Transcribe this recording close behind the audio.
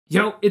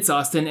Yo, it's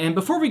Austin, and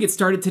before we get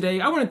started today,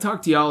 I want to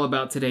talk to y'all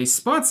about today's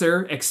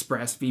sponsor,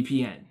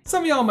 ExpressVPN.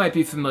 Some of y'all might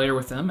be familiar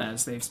with them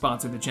as they've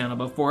sponsored the channel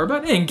before,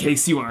 but in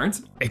case you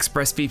aren't,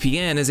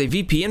 ExpressVPN is a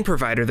VPN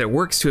provider that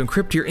works to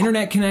encrypt your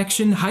internet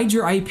connection, hide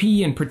your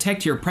IP, and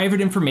protect your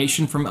private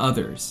information from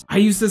others. I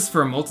use this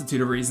for a multitude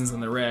of reasons on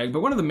the reg,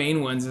 but one of the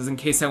main ones is in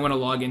case I want to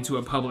log into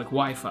a public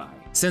Wi-Fi.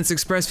 Since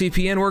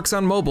ExpressVPN works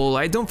on mobile,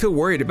 I don't feel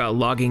worried about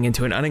logging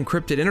into an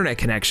unencrypted internet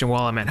connection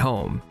while I'm at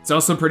home. It's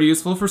also pretty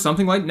useful for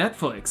something like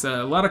Netflix.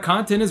 A lot of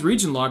content is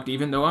region locked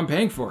even though I'm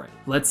paying for it.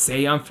 Let's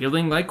say I'm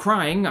feeling like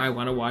crying, I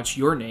want to watch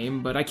Your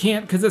Name, but I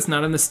can't because it's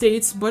not in the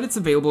States, but it's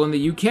available in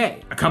the UK.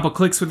 A couple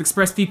clicks with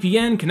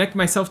ExpressVPN, connect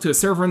myself to a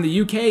server in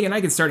the UK, and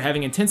I can start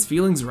having intense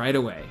feelings right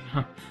away.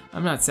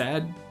 I'm not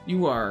sad,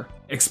 you are.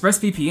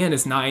 ExpressVPN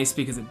is nice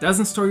because it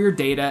doesn't store your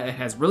data, it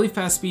has really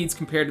fast speeds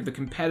compared to the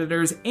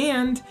competitors,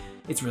 and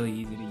it's really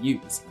easy to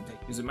use. I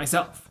use it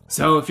myself.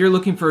 So if you're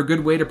looking for a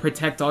good way to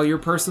protect all your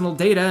personal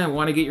data and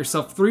want to get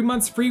yourself 3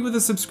 months free with a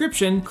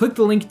subscription, click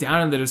the link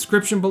down in the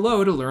description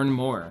below to learn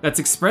more. That's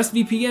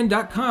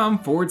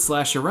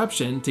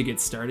expressvpn.com/eruption to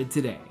get started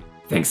today.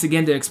 Thanks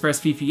again to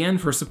ExpressVPN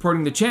for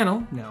supporting the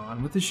channel. Now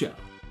on with the show.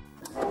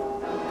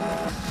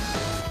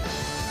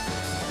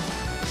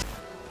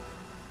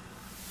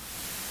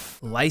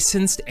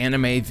 Licensed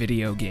anime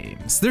video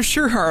games. There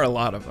sure are a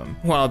lot of them.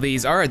 While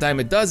these are a dime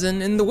a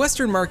dozen, in the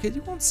Western market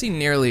you won't see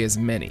nearly as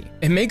many.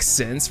 It makes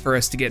sense for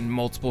us to get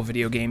multiple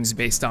video games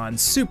based on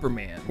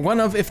Superman,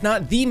 one of, if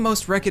not the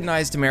most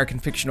recognized American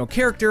fictional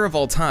character of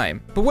all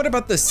time. But what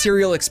about the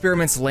Serial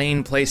Experiments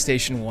Lane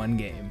PlayStation 1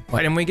 game?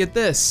 Why didn't we get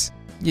this?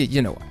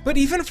 You know why. But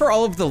even for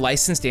all of the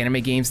licensed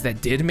anime games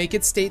that did make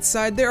it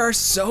stateside, there are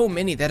so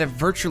many that have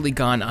virtually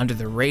gone under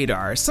the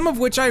radar, some of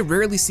which I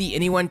rarely see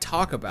anyone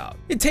talk about.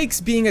 It takes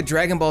being a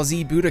Dragon Ball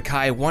Z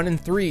Budokai 1 and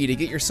 3 to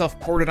get yourself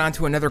ported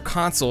onto another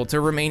console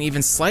to remain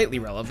even slightly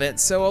relevant,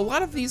 so a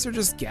lot of these are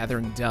just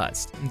gathering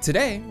dust. And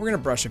today, we're gonna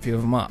brush a few of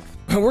them off.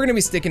 We're gonna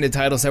be sticking to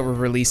titles that were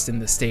released in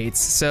the States,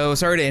 so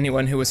sorry to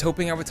anyone who was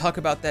hoping I would talk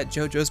about that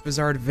JoJo's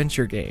Bizarre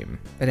Adventure game.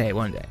 But hey,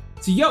 one day.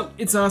 So yo,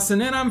 it's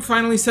Austin, and I'm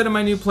finally set in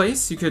my new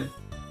place. You could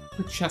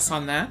put chess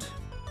on that.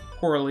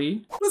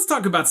 Poorly. Let's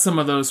talk about some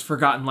of those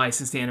forgotten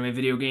licensed anime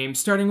video games,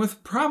 starting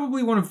with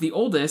probably one of the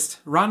oldest,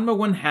 Ranma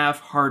 1/2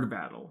 Hard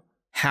Battle.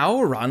 How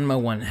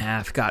Ranma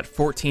 1/2 got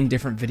 14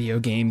 different video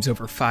games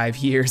over 5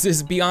 years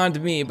is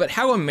beyond me, but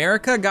how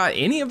America got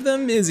any of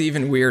them is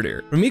even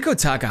weirder. Rumiko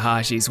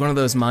Takahashi is one of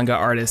those manga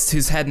artists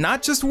who's had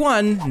not just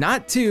one,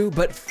 not two,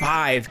 but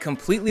 5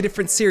 completely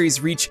different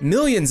series reach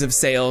millions of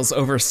sales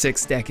over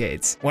 6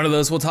 decades. One of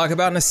those we'll talk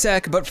about in a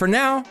sec, but for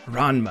now,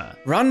 Ranma.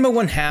 Ranma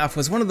 1/2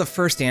 was one of the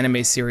first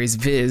anime series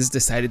Viz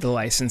decided to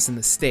license in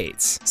the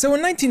States. So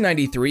in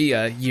 1993,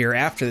 a year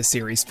after the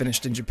series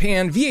finished in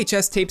Japan,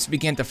 VHS tapes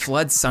began to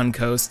flood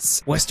Suncoast.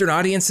 Western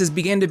audiences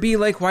began to be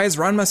like, why is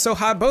Ranma so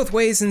hot both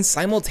ways? And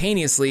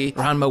simultaneously,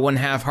 Ranma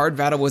 1/2 Hard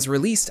Battle was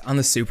released on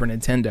the Super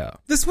Nintendo.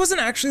 This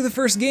wasn't actually the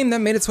first game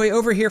that made its way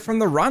over here from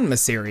the Ranma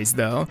series,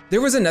 though.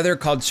 There was another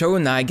called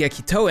Chounai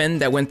Gekitoen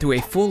that went through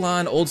a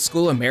full-on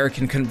old-school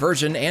American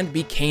conversion and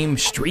became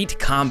Street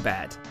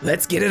Combat.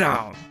 Let's get it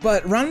on!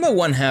 But Ranma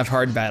 1/2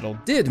 Hard Battle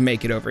did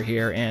make it over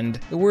here, and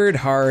the word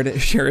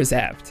hard sure is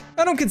apt.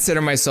 I don't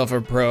consider myself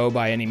a pro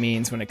by any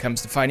means when it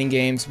comes to fighting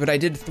games, but I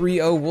did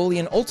 3-0 Wooly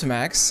and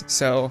Ultimax,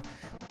 so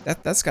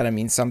that's gotta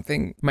mean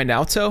something. My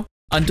Naruto?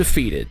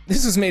 Undefeated.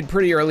 This was made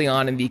pretty early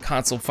on in the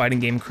console fighting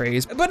game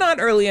craze, but not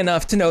early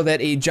enough to know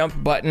that a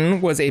jump button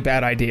was a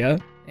bad idea.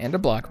 And a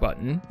block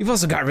button. You've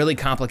also got really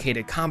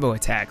complicated combo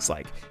attacks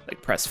like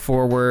press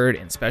forward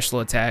and special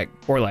attack,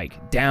 or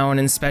like down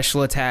and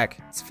special attack.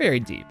 It's very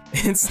deep.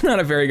 It's not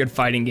a very good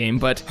fighting game,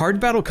 but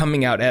Hard Battle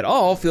coming out at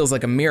all feels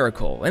like a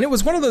miracle, and it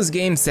was one of those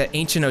games that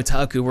ancient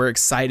otaku were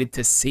excited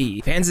to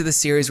see. Fans of the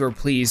series were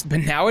pleased, but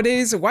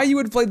nowadays, why you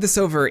would play this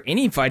over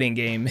any fighting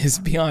game is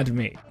beyond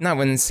me. Not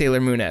when Sailor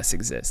Moon S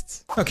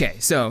exists. Okay,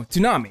 so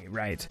Toonami,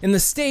 right? In the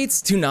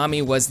States,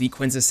 Toonami was the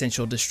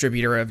quintessential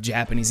distributor of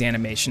Japanese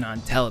animation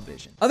on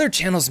television. Other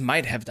channels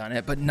might have done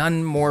it, but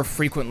none more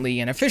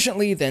frequently and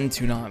efficiently than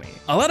Toonami.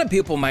 A lot of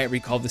people might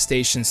recall the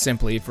station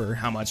simply for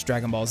how much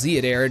Dragon Ball Z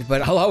had aired,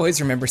 but I'll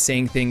always remember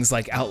seeing things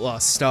like Outlaw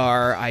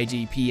Star,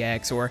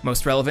 IGPX, or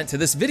most relevant to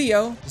this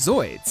video,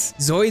 Zoids.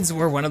 Zoids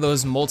were one of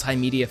those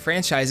multimedia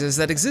franchises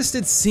that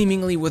existed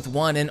seemingly with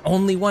one and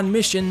only one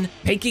mission,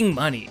 making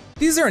money.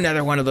 These are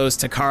another one of those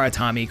Takara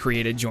Tomy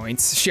created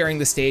joints, sharing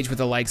the stage with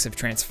the likes of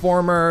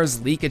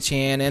Transformers,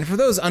 Liko-chan, and for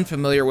those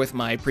unfamiliar with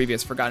my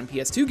previous Forgotten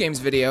PS2 Games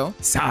video,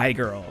 Psy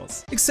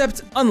Girls.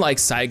 Except, unlike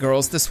Psy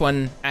Girls, this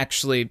one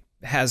actually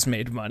has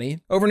made money.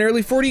 Over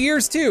nearly 40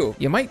 years too.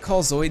 You might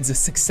call Zoids a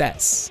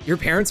success. Your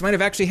parents might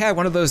have actually had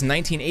one of those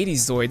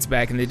 1980s Zoids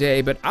back in the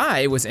day, but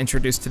I was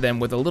introduced to them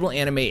with a little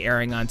anime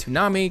airing on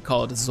Toonami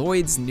called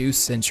Zoids New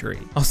Century,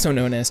 also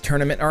known as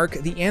Tournament Arc,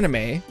 the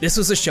anime. This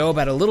was a show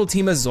about a little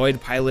team of Zoid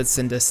pilots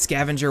and a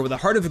scavenger with a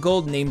heart of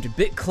gold named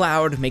Bit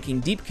Cloud making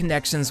deep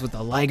connections with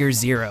the Liger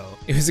Zero.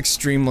 It was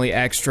extremely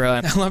extra,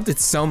 and I loved it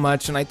so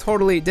much, and I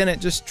totally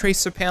didn't just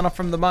trace a panel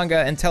from the manga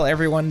and tell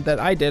everyone that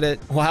I did it.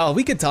 While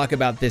we could talk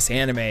about this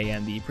anime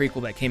and the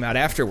prequel that came out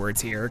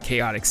afterwards here,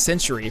 Chaotic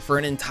Century, for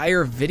an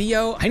entire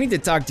video, I need to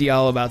talk to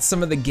y'all about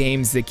some of the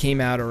games that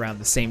came out around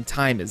the same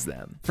time as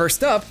them.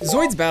 First up,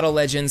 Zoids Battle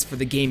Legends for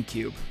the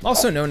GameCube,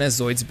 also known as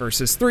Zoids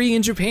Versus 3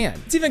 in Japan.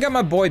 It's even got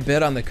my boy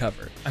Bit on the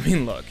cover. I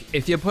mean, look,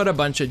 if you put a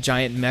bunch of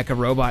giant mecha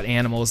robot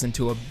animals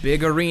into a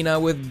big arena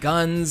with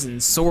guns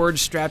and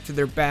swords strapped to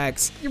their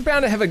backs, you're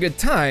bound to have a good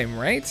time,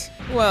 right?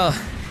 Well,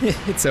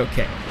 it's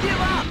okay.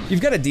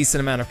 You've got a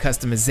decent amount of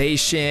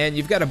customization,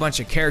 you've got a bunch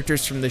of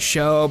characters from the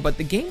show, but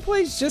the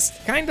gameplay's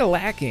just kinda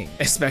lacking,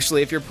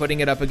 especially if you're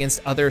putting it up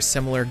against other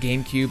similar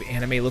GameCube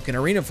anime-looking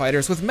arena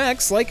fighters with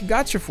mechs like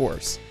Gotcha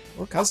Force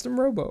or Custom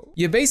Robo.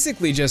 You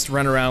basically just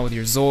run around with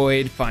your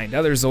Zoid, find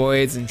other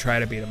Zoids, and try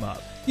to beat them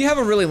up. You have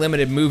a really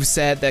limited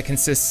moveset that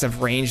consists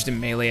of ranged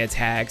and melee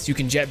attacks. You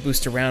can jet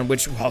boost around,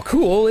 which, while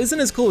cool, isn't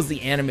as cool as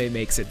the anime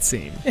makes it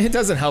seem. It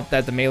doesn't help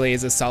that the melee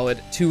is a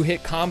solid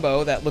 2-hit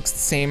combo that looks the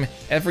same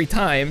every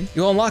time.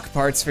 You'll unlock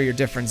parts for your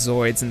different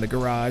Zoids in the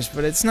garage,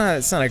 but it's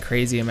not a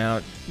crazy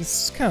amount.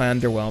 It's kind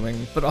of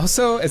underwhelming. But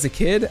also, as a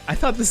kid, I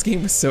thought this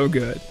game was so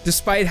good,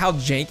 despite how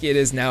janky it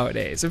is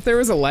nowadays. If there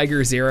was a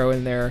Liger Zero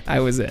in there,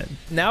 I was in.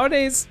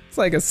 Nowadays, it's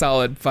like a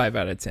solid 5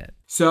 out of 10.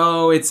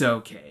 So it's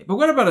okay, but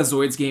what about a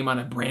Zoids game on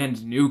a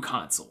brand new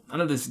console?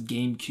 None of this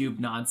GameCube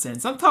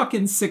nonsense. I'm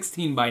talking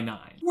 16:9.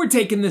 We're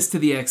taking this to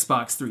the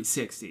Xbox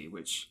 360,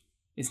 which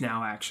is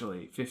now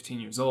actually 15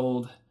 years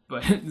old,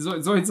 but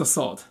Zoids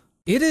Assault.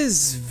 It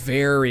is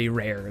very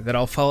rare that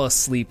I'll fall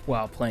asleep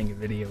while playing a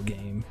video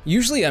game.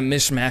 Usually a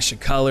mishmash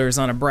of colors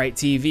on a bright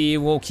TV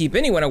will keep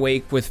anyone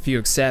awake with few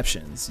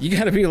exceptions. You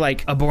gotta be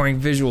like a boring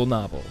visual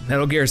novel,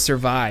 Metal Gear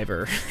Survive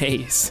or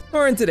Ace.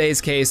 Or in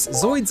today's case,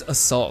 Zoids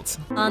Assault.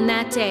 On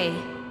that day,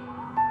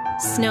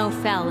 snow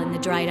fell in the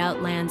dried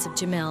out lands of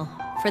Jamil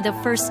for the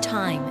first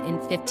time in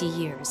 50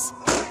 years.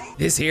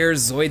 This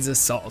here's Zoids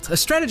Assault, a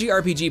strategy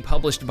RPG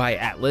published by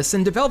Atlas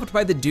and developed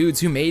by the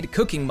dudes who made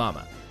Cooking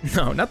Mama.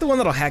 No, not the one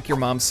that'll hack your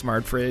mom's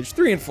smart fridge.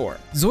 3 and 4.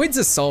 Zoids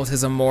Assault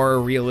is a more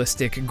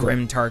realistic,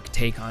 grim-dark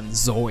take on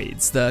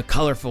Zoids, the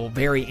colorful,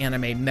 very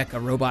anime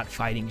mecha robot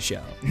fighting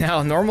show.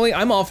 Now, normally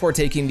I'm all for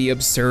taking the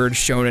absurd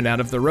shonen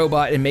out of the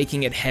robot and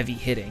making it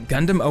heavy-hitting.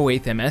 Gundam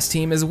 08th MS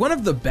Team is one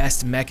of the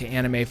best mecha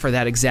anime for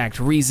that exact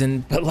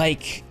reason, but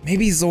like,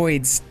 maybe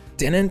Zoids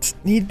didn't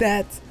need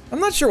that? I'm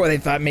not sure why they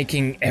thought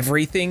making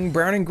everything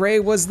brown and gray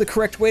was the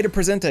correct way to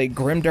present a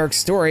grimdark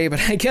story,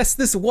 but I guess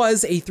this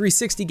was a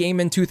 360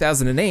 game in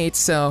 2008,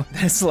 so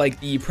that's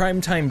like the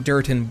primetime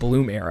dirt and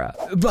bloom era.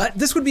 But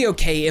this would be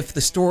okay if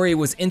the story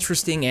was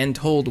interesting and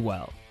told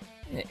well.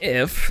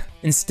 If.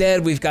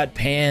 Instead, we've got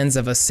pans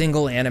of a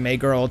single anime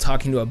girl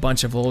talking to a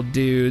bunch of old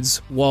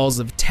dudes, walls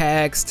of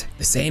text,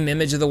 the same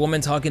image of the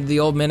woman talking to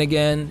the old men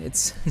again.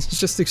 It's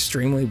just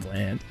extremely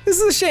bland. This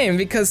is a shame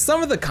because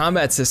some of the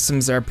combat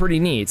systems are pretty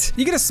neat.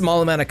 You get a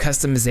small amount of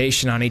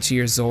customization on each of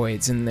your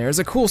Zoids, and there's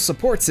a cool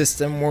support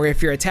system where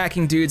if you're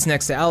attacking dudes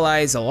next to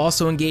allies, they'll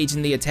also engage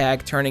in the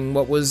attack, turning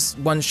what was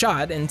 1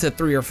 shot into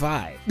 3 or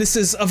 5. This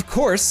is, of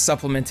course,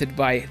 supplemented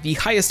by the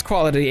highest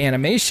quality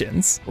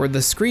animations, where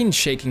the screen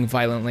shaking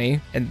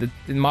violently and the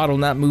model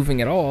not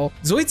moving at all.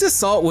 Zoids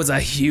Assault was a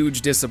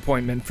huge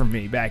disappointment for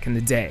me back in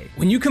the day.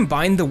 When you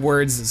combine the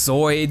words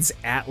Zoids,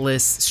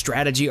 Atlas,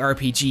 strategy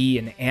RPG,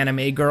 and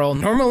anime girl,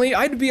 normally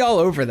I'd be all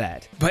over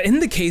that. But in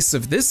the case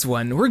of this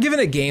one, we're given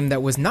a game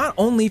that was not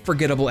only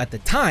forgettable at the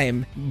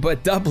time,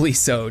 but doubly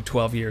so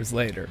 12 years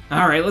later.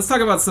 Alright, let's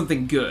talk about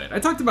something good. I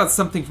talked about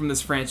something from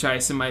this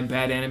franchise in my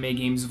Bad Anime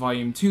Games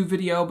Volume 2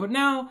 video, but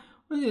now,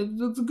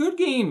 it's a good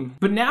game.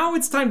 But now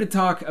it's time to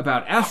talk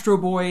about Astro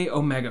Boy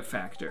Omega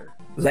Factor.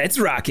 Let's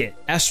rock it!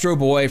 Astro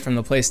Boy from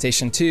the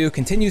PlayStation 2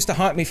 continues to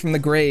haunt me from the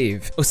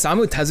grave.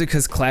 Osamu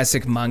Tezuka's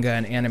classic manga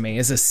and anime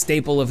is a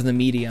staple of the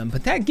medium,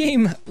 but that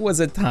game was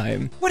a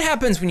time. What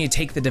happens when you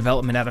take the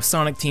development out of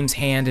Sonic Team's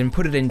hand and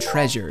put it in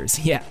treasures?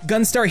 Yeah,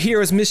 Gunstar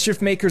Heroes, Mischief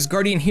Makers,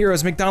 Guardian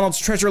Heroes,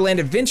 McDonald's Treasureland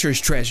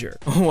Adventures treasure.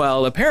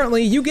 Well,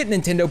 apparently you get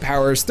Nintendo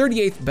Power's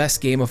 38th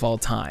best game of all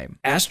time.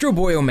 Astro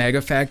Boy Omega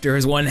Factor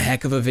is one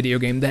heck of a video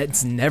game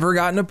that's never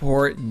gotten a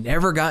port,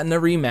 never gotten a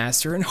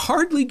remaster, and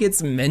hardly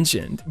gets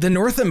mentioned. The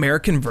North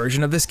American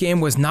version of this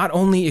game was not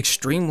only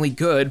extremely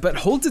good, but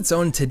holds its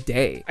own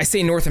today. I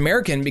say North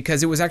American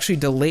because it was actually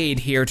delayed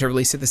here to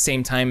release at the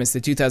same time as the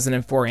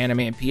 2004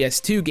 anime and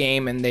PS2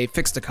 game, and they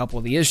fixed a couple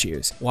of the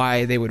issues.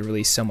 Why they would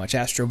release so much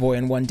Astro Boy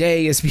in one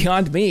day is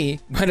beyond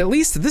me, but at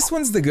least this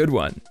one's the good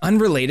one.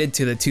 Unrelated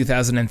to the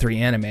 2003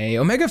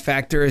 anime, Omega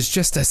Factor is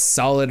just a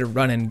solid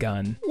run and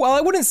gun. While I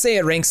wouldn't say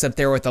it ranks up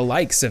there with the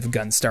likes of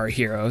Gunstar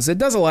Heroes, it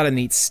does a lot of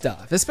neat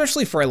stuff,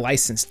 especially for a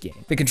licensed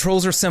game. The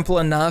controls are simple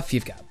enough.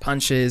 You've got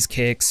punches,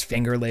 kicks,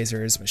 finger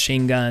lasers,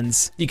 machine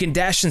guns. You can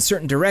dash in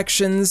certain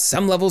directions.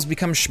 Some levels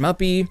become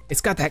shmuppy. It's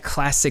got that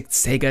classic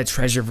Sega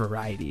treasure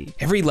variety.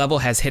 Every level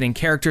has hidden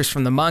characters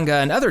from the manga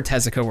and other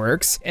Tezuka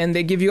works, and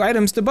they give you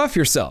items to buff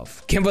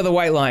yourself. Kimba the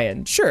White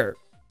Lion, sure,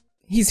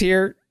 he's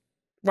here.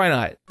 Why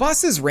not?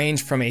 Bosses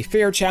range from a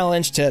fair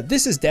challenge to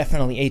this is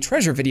definitely a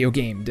treasure video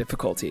game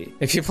difficulty.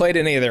 If you played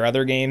any of their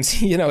other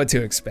games, you know what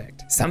to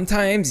expect.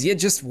 Sometimes you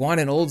just want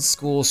an old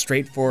school,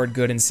 straightforward,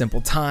 good and simple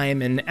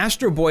time, and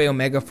Astro Boy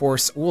Omega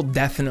Force will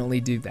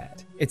definitely do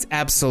that. It's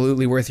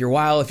absolutely worth your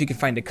while if you can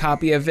find a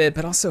copy of it,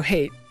 but also,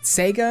 hey,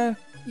 Sega,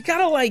 you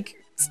gotta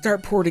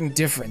start porting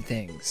different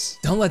things.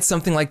 Don't let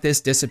something like this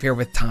disappear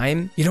with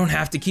time. You don't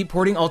have to keep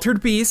porting Altered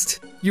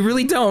Beast. You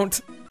really don't.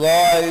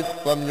 Rise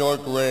from your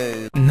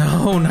grave.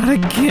 No, not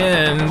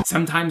again.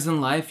 Sometimes in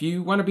life,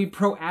 you want to be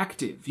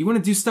proactive. You want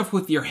to do stuff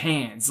with your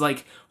hands,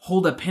 like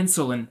hold a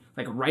pencil and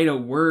write a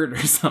word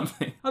or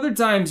something. Other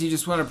times, you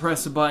just want to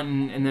press a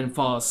button and then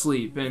fall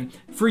asleep. And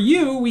for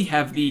you, we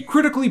have the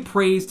critically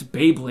praised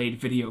Beyblade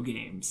video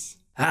games.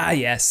 Ah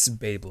yes,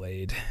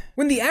 Beyblade.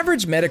 When the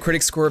average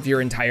Metacritic score of your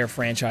entire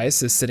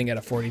franchise is sitting at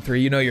a 43,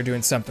 you know you're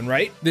doing something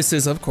right. This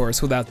is, of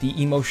course, without the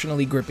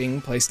emotionally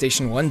gripping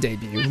PlayStation 1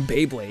 debut,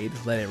 Beyblade,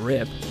 Let It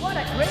Rip. What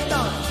a great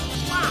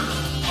launch! Wow!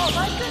 Oh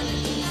my goodness!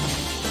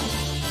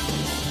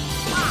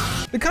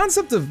 The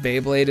concept of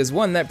Beyblade is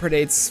one that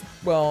predates,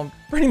 well,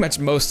 pretty much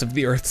most of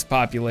the Earth's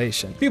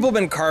population. People have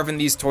been carving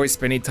these toy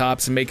spinny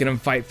tops and making them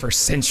fight for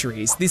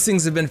centuries. These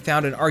things have been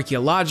found in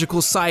archaeological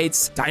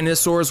sites.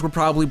 Dinosaurs were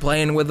probably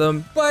playing with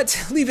them.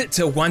 But leave it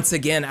to, once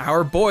again,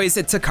 our boys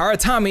at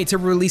Takara Tomy to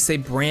release a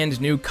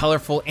brand new,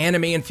 colorful,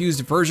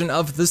 anime-infused version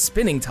of the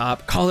spinning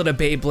top. Call it a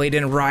Beyblade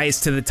and rise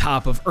to the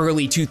top of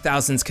early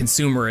 2000s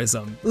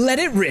consumerism. Let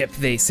it rip,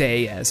 they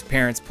say, as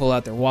parents pull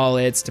out their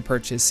wallets to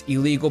purchase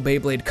illegal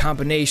Beyblade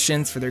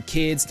combinations for their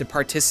kids to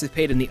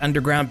participate in the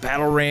underground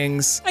battle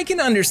rings. I can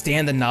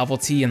understand the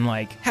novelty in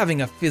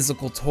having a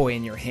physical toy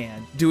in your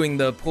hand, doing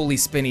the pulley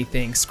spinny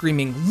thing,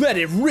 screaming, "Let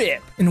it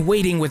rip!" and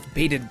waiting with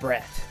bated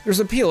breath. There's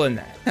appeal in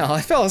that. Hell,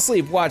 I fell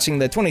asleep watching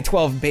the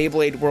 2012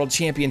 Beyblade World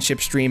Championship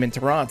stream in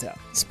Toronto.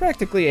 It's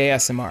practically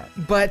ASMR.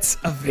 But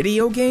a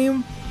video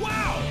game?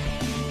 Wow!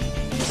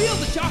 Feel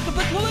the shock of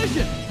the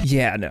collision!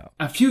 Yeah, no.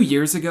 A few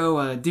years ago,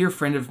 a dear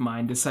friend of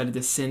mine decided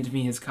to send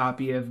me his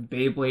copy of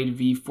Beyblade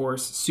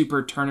V-Force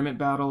Super Tournament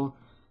Battle,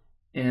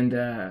 and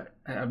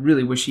I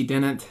really wish he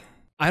didn't.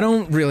 I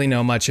don't really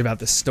know much about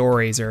the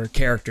stories or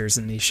characters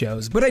in these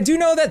shows, but I do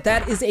know that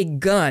that is a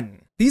gun.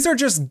 These are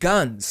just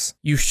guns.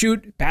 You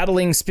shoot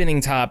battling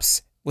spinning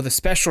tops with a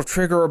special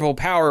triggerable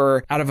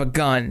power out of a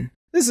gun.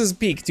 This is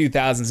peak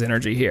 2000s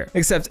energy here.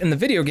 Except in the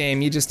video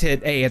game, you just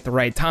hit A at the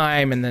right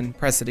time and then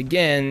press it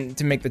again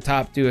to make the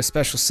top do a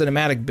special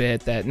cinematic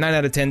bit that 9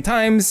 out of 10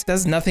 times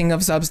does nothing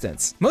of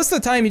substance. Most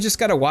of the time, you just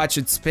gotta watch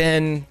it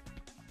spin,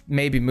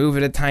 maybe move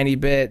it a tiny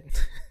bit.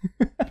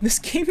 This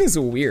game is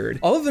weird.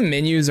 All of the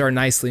menus are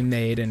nicely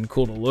made and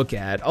cool to look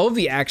at. All of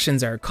the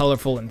actions are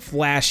colorful and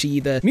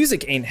flashy. The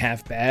music ain't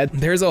half bad.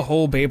 There's a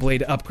whole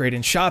Beyblade upgrade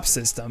and shop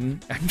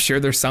system. I'm sure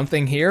there's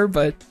something here,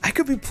 but I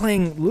could be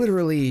playing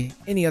literally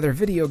any other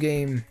video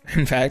game.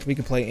 In fact, we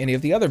could play any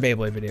of the other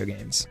Beyblade video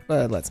games,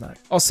 but let's not.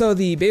 Also,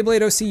 the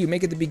Beyblade OC you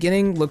make at the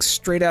beginning looks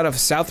straight out of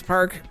South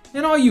Park.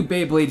 And all you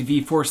Beyblade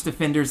V-Force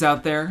defenders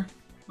out there,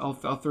 all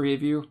three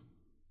of you,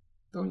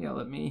 don't yell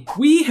at me.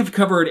 We have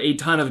covered a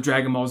ton of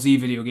Dragon Ball Z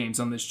video games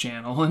on this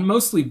channel, and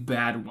mostly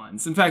bad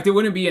ones. In fact, it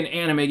wouldn't be an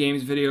anime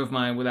games video of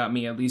mine without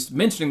me at least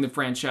mentioning the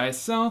franchise,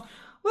 so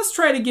let's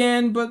try it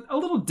again, but a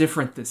little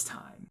different this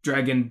time.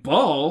 Dragon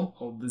Ball,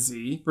 hold the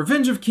Z,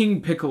 Revenge of King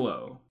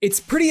Piccolo. It's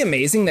pretty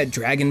amazing that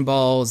Dragon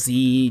Ball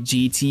Z,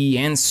 GT,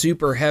 and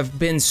Super have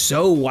been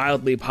so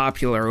wildly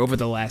popular over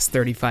the last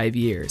 35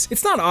 years.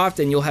 It's not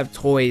often you'll have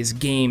toys,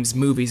 games,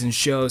 movies, and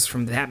shows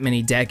from that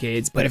many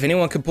decades, but if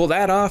anyone could pull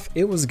that off,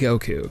 it was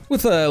Goku.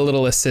 With a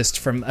little assist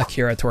from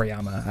Akira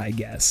Toriyama, I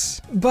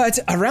guess. But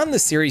around the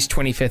series'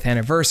 25th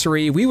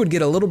anniversary, we would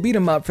get a little beat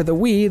 'em up for the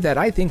Wii that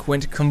I think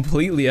went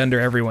completely under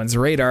everyone's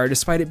radar,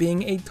 despite it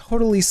being a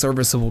totally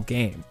serviceable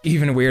game.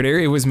 Even weirder,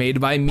 it was made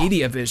by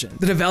Mediavision,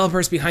 the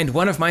developers behind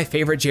one of my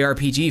favorite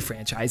JRPG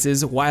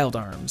franchises, Wild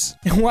Arms.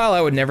 And while I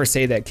would never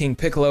say that King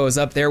Piccolo is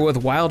up there with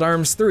Wild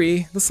Arms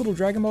 3, this little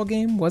Dragon Ball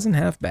game wasn't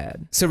half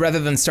bad. So rather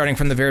than starting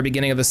from the very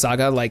beginning of the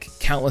saga like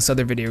countless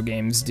other video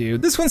games do,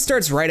 this one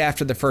starts right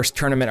after the first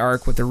tournament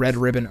arc with the Red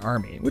Ribbon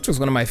Army, which was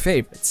one of my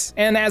favorites.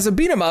 And as a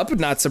beat 'em up,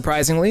 not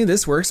surprisingly,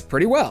 this works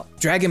pretty well.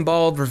 Dragon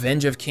Ball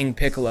Revenge of King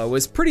Piccolo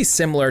was pretty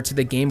similar to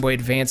the Game Boy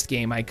Advanced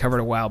game I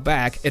covered a while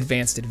back,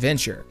 Advanced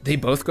Adventure. They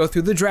both go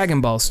through the Dragon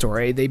Ball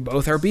story, they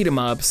both are beat 'em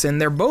ups, and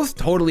they're both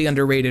totally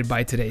underrated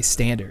by today's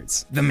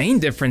standards. The main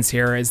difference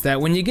here is that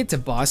when you get to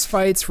boss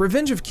fights,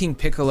 Revenge of King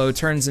Piccolo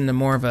turns into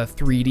more of a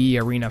 3D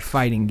arena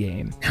fighting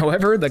game.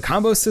 However, the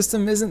combo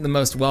system isn't the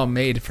most well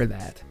made for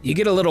that. You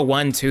get a little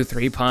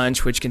 1-2-3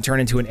 punch, which can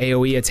turn into an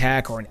AoE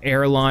attack or an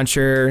air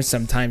launcher.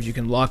 Sometimes you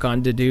can lock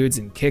onto dudes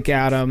and kick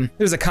at them.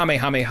 There's a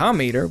Kamehameha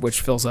meter,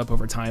 which fills up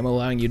over time,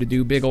 allowing you to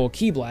do big ol'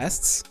 ki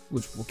blasts,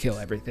 which will kill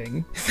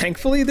everything.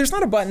 Thankfully, there's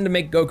not a button to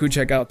make Goku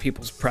check out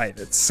people's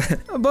privates.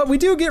 But we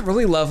do get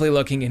really lovely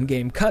looking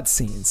in-game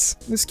cutscenes.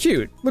 It's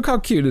cute. Look how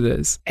cute it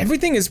is.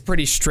 Everything is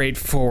pretty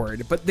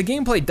straightforward, but the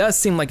gameplay does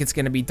seem like it's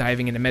gonna be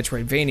diving into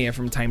Metroidvania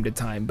from time to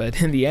time,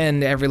 but in the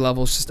end, every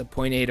level is just a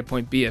point A to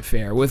point B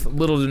affair with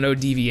little to no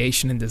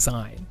deviation in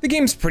design. The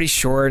game's pretty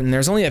short, and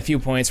there's only a few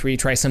points where you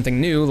try something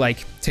new,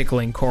 like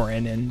tickling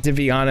Korin, and to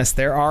be honest,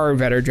 there are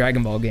better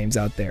Dragon Ball games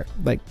out there,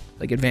 like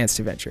Advanced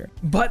Adventure.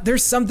 But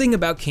there's something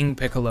about King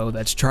Piccolo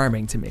that's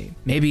charming to me.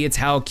 Maybe it's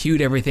how cute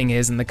everything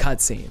is in the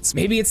cutscenes.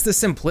 Maybe it's the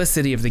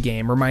simplicity of the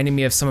game, reminding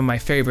me of some of my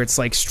favorites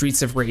like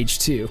Streets of Rage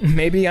 2.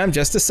 Maybe I'm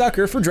just a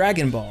sucker for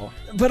Dragon Ball.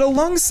 But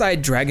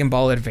alongside Dragon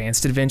Ball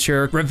Advanced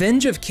Adventure,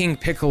 Revenge of King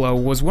Piccolo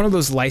was one of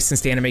those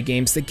licensed anime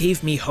games that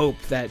gave me hope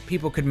that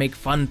people could make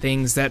fun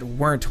things that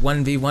weren't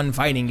 1v1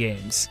 fighting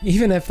games,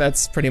 even if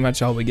that's pretty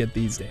much all we get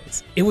these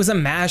days. It was a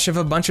mash of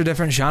a bunch of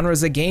different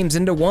genres of games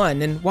into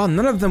one, and while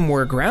none of them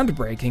were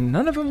groundbreaking,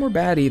 none of them were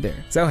bad either.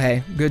 So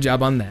hey, good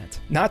job on that.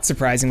 Not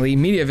surprisingly,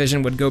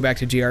 MediaVision would go back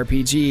to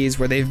JRPGs,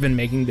 where they've been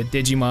making the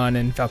Digimon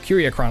and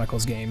Valkyria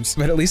Chronicles games,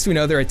 but at least we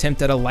know their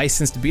attempt at a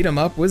licensed beat 'em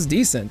up was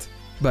decent.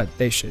 But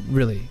they should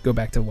really go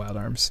back to Wild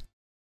Arms.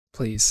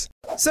 Please.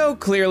 So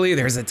clearly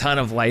there's a ton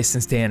of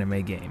licensed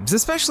anime games,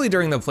 especially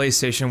during the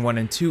PlayStation 1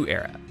 and 2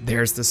 era.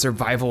 There's the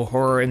survival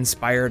horror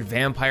inspired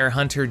Vampire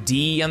Hunter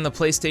D on the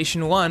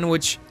PlayStation 1,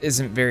 which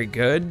isn't very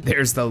good.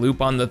 There's the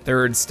Loop on the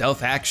Third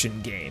stealth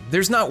action game.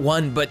 There's not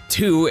one, but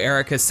two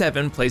Erika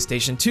 7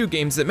 PlayStation 2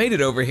 games that made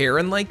it over here,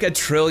 and like a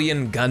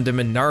trillion Gundam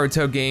and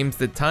Naruto games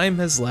that time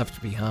has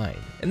left behind.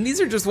 And these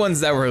are just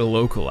ones that were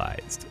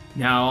localized.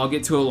 Now, I'll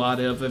get to a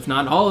lot of, if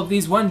not all of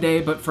these one day,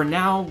 but for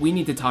now, we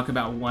need to talk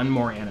about one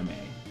more anime.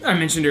 I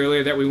mentioned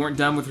earlier that we weren't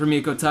done with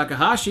Rumiko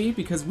Takahashi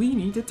because we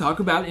need to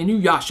talk about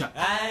Inuyasha.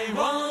 I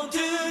want to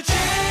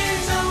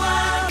change the world,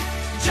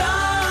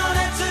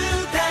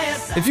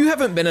 if you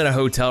haven't been in a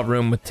hotel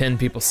room with 10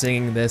 people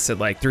singing this at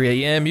like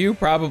 3 AM, you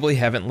probably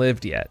haven't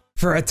lived yet.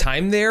 For a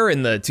time there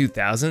in the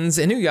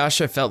 2000s,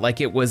 Inuyasha felt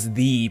like it was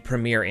the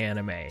premier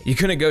anime. You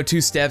couldn't go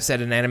 2 steps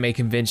at an anime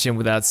convention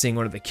without seeing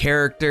one of the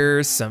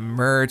characters, some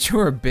merch,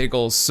 or a big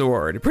ol'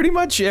 sword. Pretty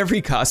much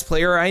every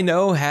cosplayer I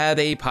know had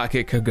a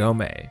pocket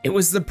Kagome. It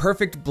was the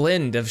perfect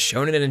blend of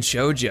shonen and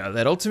shoujo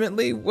that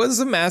ultimately was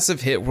a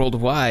massive hit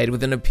worldwide,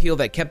 with an appeal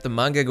that kept the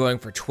manga going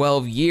for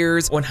 12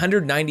 years,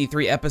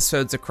 193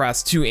 episodes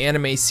across 2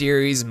 anime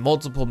series,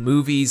 multiple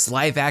movies,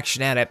 live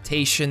action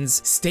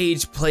adaptations,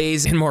 stage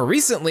plays, and more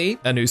recently,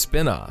 a new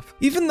spin-off.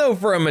 Even though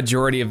for a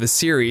majority of the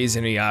series,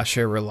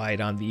 Inuyasha relied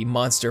on the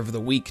Monster of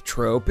the Week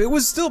trope, it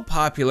was still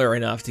popular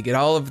enough to get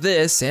all of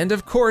this, and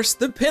of course,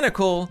 the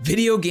pinnacle,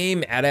 video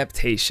game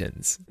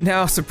adaptations.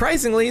 Now,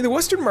 surprisingly, the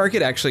Western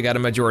market actually got a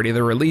majority of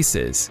the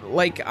releases.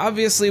 Like,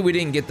 obviously we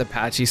didn't get the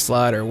Patchy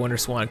Slot or Wonder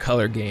Swan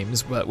Color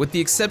games, but with the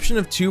exception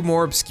of 2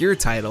 more obscure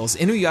titles,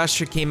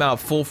 Inuyasha came out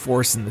full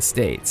force in the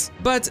States.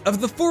 But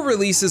of the 4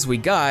 releases we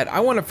got, I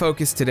want to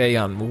focus today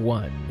on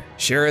one.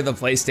 Sure, the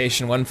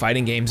PlayStation 1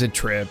 fighting game's a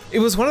trip. It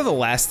was one of the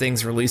last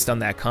things released on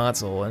that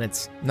console, and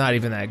it's not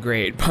even that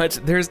great, but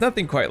there's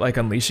nothing quite like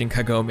unleashing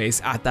Kagome's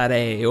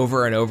Atare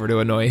over and over to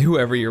annoy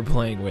whoever you're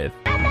playing with.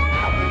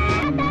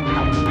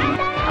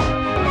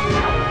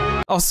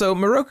 Also,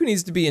 Moroku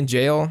needs to be in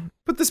jail.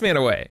 Put this man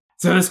away.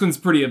 So this one's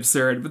pretty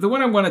absurd, but the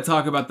one I want to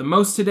talk about the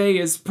most today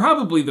is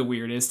probably the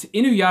weirdest,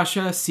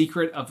 Inuyasha: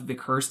 Secret of the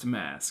Cursed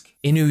Mask.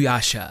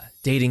 Inuyasha,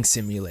 dating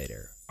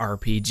simulator,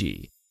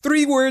 RPG.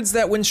 3 words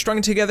that when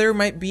strung together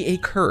might be a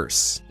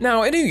curse.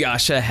 Now,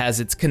 Inuyasha has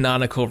its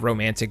canonical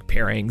romantic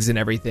pairings and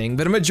everything,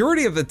 but a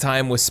majority of the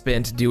time was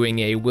spent doing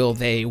a will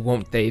they,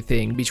 won't they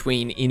thing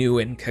between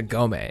Inu and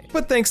Kagome.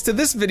 But thanks to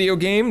this video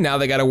game, now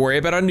they gotta worry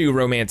about a new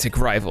romantic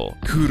rival,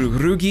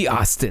 Kururugi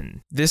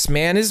Austin. This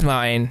man is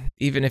mine,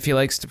 even if he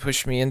likes to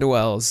push me into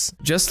wells.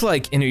 Just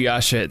like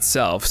Inuyasha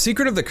itself,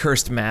 Secret of the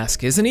Cursed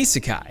Mask is an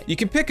isekai. You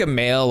can pick a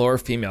male or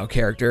female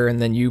character,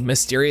 and then you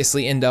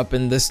mysteriously end up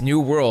in this new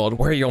world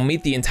where you'll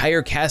meet the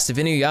entire cast of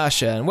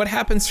Inuyasha, and what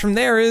happens from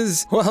there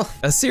is, well,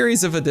 a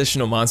series of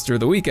additional Monster of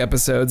the Week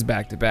episodes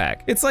back to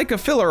back. It's like a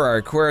filler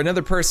arc where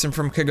another person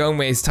from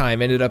Kagome's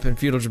time ended up in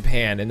feudal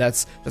Japan, and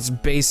that's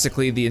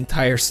basically the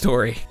entire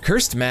story.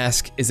 Cursed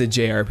Mask is a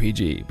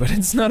JRPG, but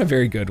it's not a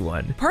very good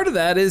one. Part of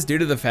that is due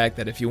to the fact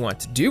that if you want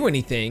to do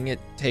anything, it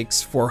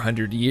takes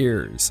 400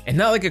 years. And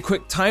not like a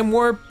quick time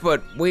warp,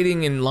 but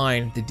waiting in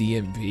line at the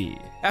DMV.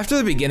 After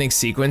the beginning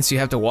sequence, you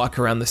have to walk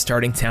around the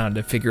starting town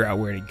to figure out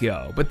where to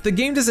go, but the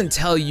game doesn't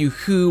tell you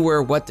who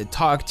or what to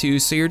talk to,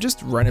 so you're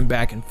just running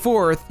back and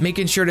forth,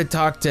 making sure to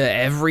talk to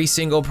every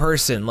single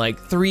person like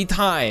 3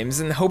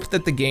 times and hope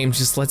that the game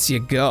just lets you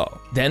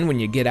go. Then when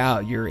you get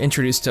out, you're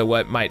introduced to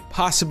what might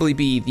possibly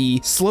be the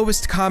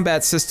slowest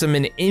combat system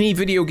in any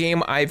video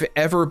game I've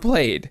ever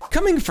played.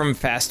 Coming from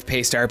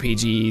fast-paced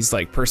RPGs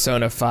like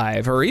Persona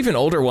 5, or even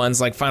older ones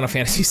like Final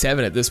Fantasy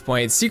VII at this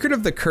point, Secret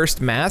of the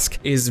Cursed Mask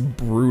is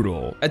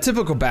brutal. A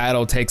typical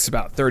battle takes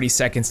about 30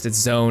 seconds to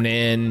zone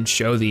in,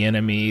 show the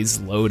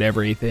enemies, load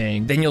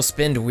everything. Then you'll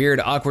spend weird,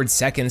 awkward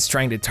seconds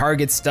trying to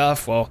target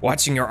stuff while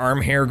watching your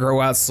arm hair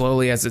grow out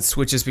slowly as it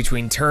switches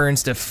between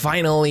turns to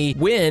finally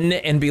win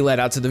and be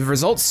led out to the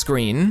results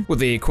screen,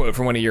 with a quote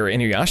from one of your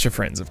Inuyasha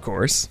friends, of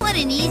course. What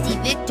an easy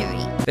victory.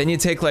 Then you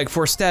take like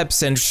 4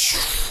 steps and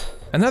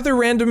another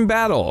random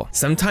battle.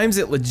 Sometimes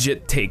it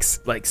legit takes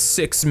like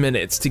 6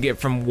 minutes to get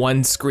from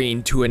one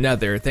screen to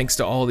another thanks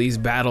to all these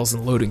battles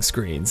and loading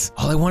screens.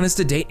 All I want is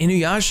to date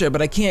Inuyasha,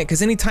 but I can't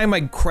because anytime I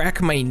crack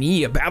my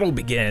knee, a battle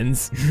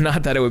begins.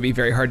 Not that it would be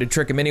very hard to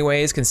trick him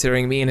anyways,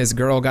 considering me and his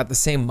girl got the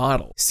same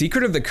model.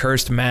 Secret of the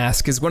Cursed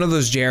Mask is one of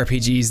those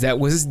JRPGs that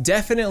was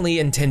definitely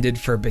intended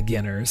for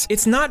beginners.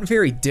 It's not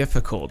very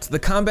difficult. The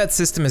combat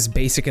system is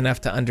basic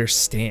enough to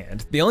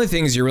understand. The only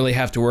things you really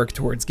have to work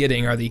towards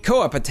getting are the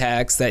co-op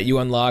attacks that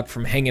you unlock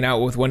from hanging out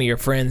with one of your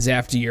friends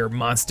after your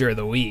Monster of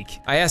the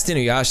Week. I asked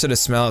Inuyasha to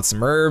smell out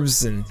some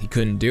herbs and he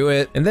couldn't do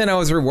it. And then I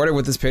was rewarded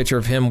with this picture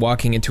of him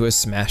walking into a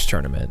Smash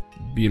tournament.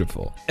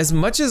 Beautiful. As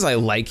much as I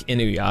like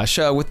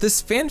Inuyasha, with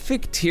this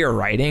fanfic tier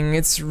writing,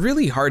 it's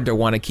really hard to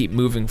want to keep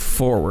moving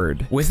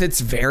forward. With its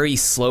very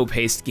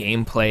slow-paced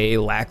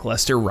gameplay,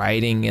 lackluster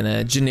writing, and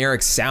a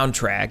generic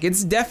soundtrack,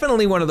 it's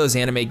definitely one of those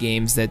anime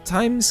games that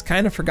time's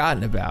kind of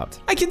forgotten about.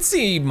 I can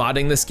see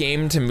modding this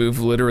game to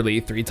move literally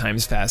 3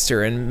 times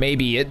faster and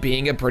maybe it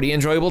being a pretty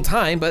enjoyable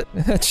time, but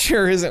that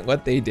sure isn't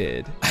what they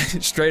did.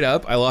 Straight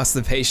up, I lost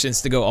the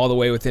patience to go all the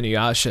way with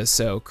Inuyasha,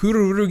 so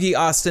Kururugi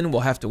Austin will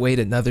have to wait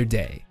another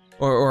day.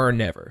 Or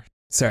never.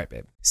 Sorry,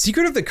 babe.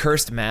 Secret of the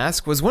Cursed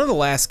Mask was one of the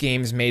last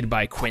games made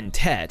by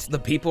Quintet, the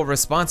people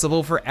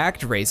responsible for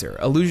ActRaiser,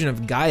 Illusion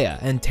of Gaia,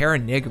 and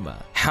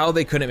Terranigma. How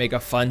they couldn't make a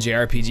fun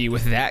JRPG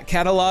with that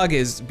catalog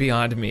is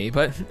beyond me,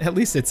 but at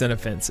least it's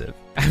inoffensive.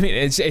 I mean,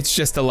 it's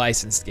just a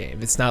licensed game.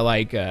 It's not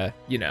like,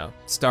 you know,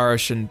 Star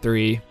Ocean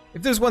 3.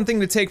 If there's one thing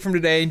to take from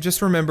today,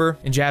 just remember,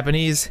 in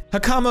Japanese,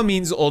 Hakama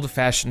means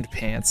old-fashioned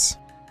pants.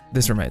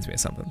 This reminds me of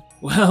something.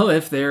 Well,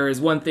 if there is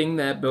one thing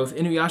that both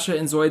Inuyasha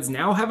and Zoids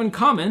now have in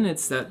common,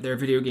 it's that their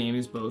video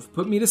games both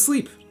put me to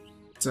sleep.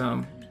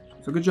 So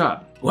good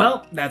job.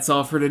 Well, that's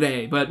all for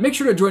today, but make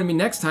sure to join me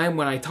next time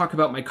when I talk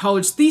about my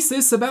college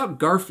thesis about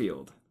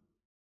Garfield.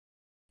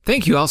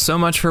 Thank you all so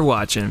much for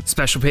watching.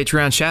 Special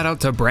Patreon shout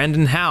out to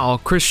Brandon Howell,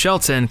 Chris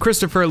Shelton,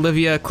 Christopher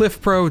Olivia,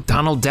 Cliff Pro,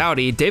 Donald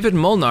Dowdy, David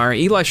Molnar,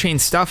 Eli Shane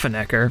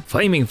Stauffenecker,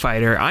 Flaming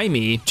Fighter,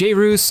 Imee, Jay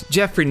Roos,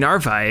 Jeffrey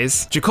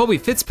Narvaez, Jacoby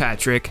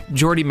Fitzpatrick,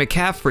 Jordy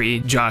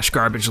McCaffrey, Josh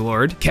Garbage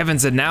Lord, Kevin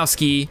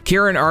Zadnowski,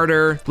 Kieran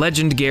Arter,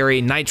 Legend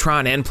Gary,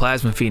 Nitron, and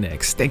Plasma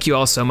Phoenix. Thank you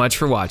all so much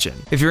for watching.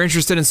 If you're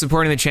interested in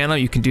supporting the channel,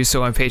 you can do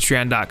so on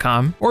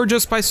patreon.com or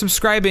just by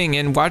subscribing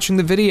and watching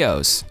the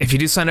videos. If you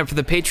do sign up for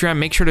the Patreon,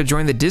 make sure to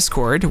join the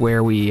Discord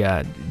where we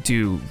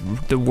do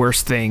the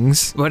worst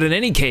things. But in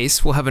any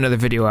case, we'll have another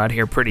video out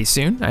here pretty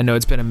soon. I know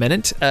it's been a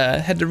minute.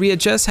 Had to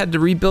readjust, had to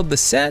rebuild the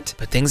set,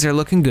 but things are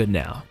looking good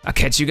now. I'll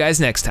catch you guys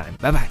next time.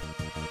 Bye-bye.